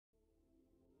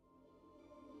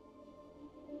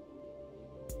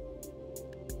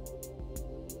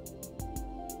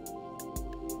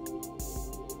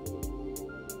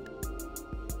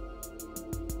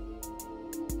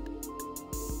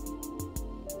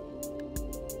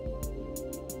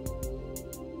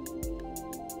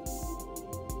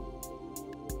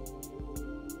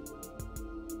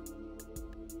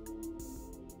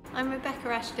I'm Rebecca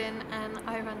Ashton and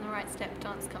I run the Right Step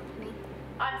Dance Company.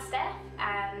 I'm Steph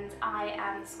and I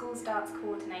am the school's dance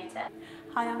coordinator.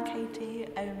 Hi, I'm Katie.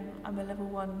 I'm a level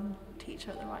 1 teacher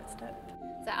at the Right Step.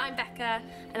 So I'm Becca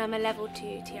and I'm a level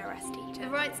 2 TRS teacher. The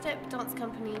Right Step Dance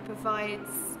Company provides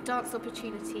dance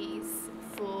opportunities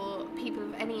for people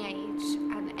of any age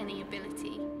and any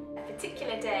ability. A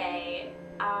particular day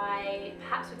I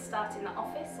perhaps would start in the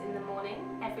office in the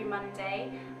morning. Every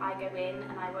Monday I go in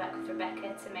and I work with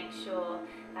Rebecca to make sure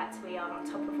that we are on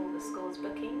top of all the school's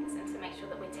bookings and to make sure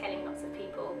that we're telling lots of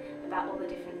people about all the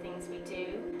different things we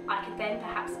do. I could then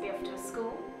perhaps be off to a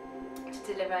school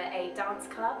to deliver a dance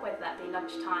club, whether that be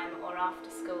lunchtime or after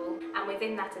school, and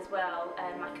within that as well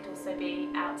I could also be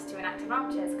out to an active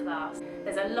armchairs class.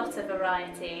 There's a lot of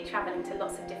variety, travelling to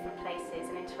lots of different places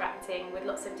and interacting with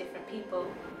lots of different people.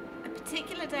 A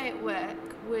particular day at work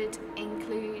would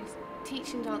include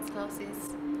teaching dance classes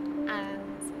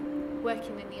and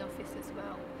working in the office as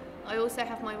well. I also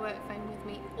have my work phone with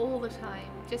me all the time,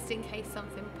 just in case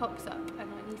something pops up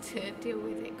and I need to deal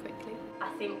with it quickly. I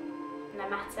think no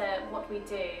matter what we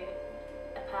do,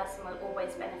 a person will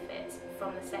always benefit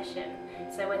from the session.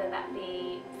 So whether that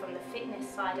be from the fitness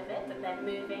side of it, that they're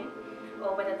moving,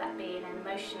 or whether that be in an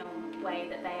emotional way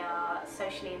that they are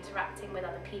socially interacting with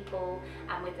other people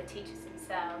and with the teachers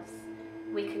themselves,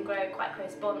 we can grow quite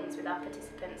close bonds with our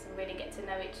participants and really get to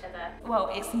know each other. Well,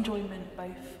 it's enjoyment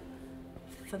both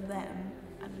for them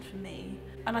and for me.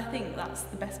 And I think that's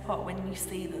the best part, when you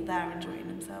see that they're enjoying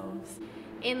themselves.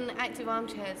 In active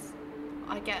armchairs,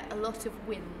 I get a lot of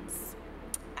wins,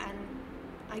 and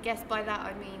I guess by that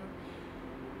I mean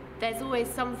there's always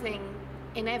something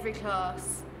in every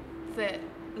class that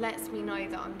lets me know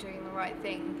that I'm doing the right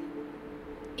thing.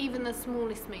 Even the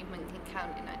smallest movement can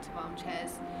count in active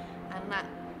armchairs, and that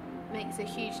makes a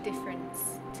huge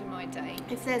difference to my day.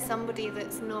 If there's somebody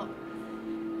that's not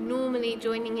normally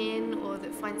joining in or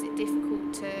that finds it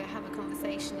difficult to have a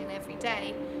conversation in every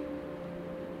day,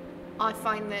 I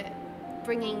find that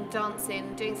bringing dance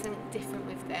in, doing something different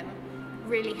with them,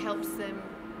 really helps them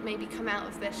maybe come out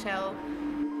of their shell.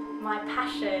 My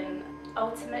passion,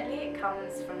 ultimately, it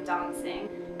comes from dancing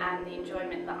and the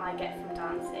enjoyment that I get from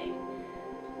dancing,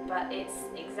 but it's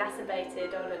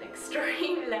exacerbated on an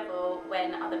extreme level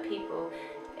when other people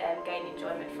gain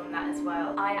enjoyment from that as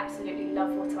well. I absolutely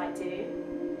love what I do,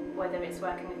 whether it's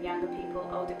working with younger people,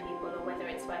 older people, or whether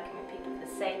it's working with people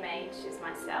the same age as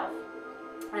myself.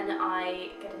 And I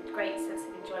get a great sense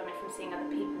of enjoyment from seeing other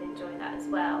people enjoy that as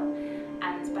well,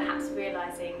 and perhaps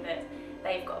realising that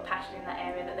they've got a passion in that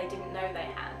area that they didn't know they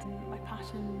had. My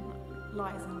passion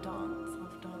lies in dance.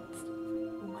 I've danced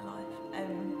all my life,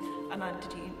 and I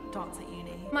did dance at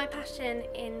uni. My passion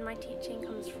in my teaching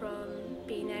comes from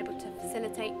being able to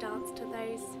facilitate dance to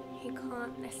those who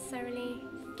can't necessarily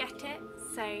get it.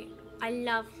 So I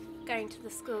love going to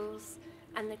the schools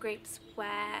and the groups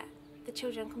where the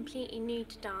children are completely new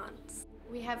to dance.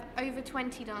 We have over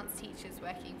 20 dance teachers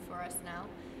working for us now.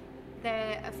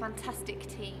 They're a fantastic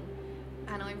team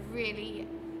and I really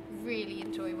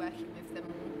enjoy working with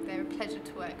them. They're a pleasure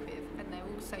to work with and they're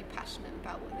all so passionate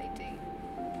about what they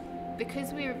do.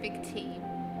 Because we're a big team,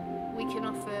 we can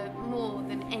offer more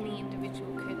than any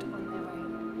individual could on their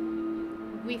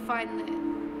own. We find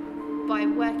that by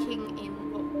working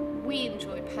in what we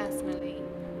enjoy personally,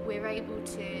 we're able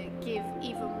to give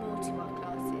even more to our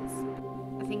classes.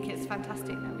 I think it's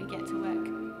fantastic that we get to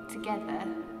work together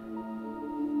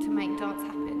to make dance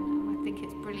happen, and I think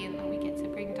it's brilliant that we get to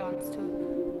bring dance to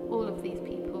all of these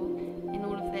people.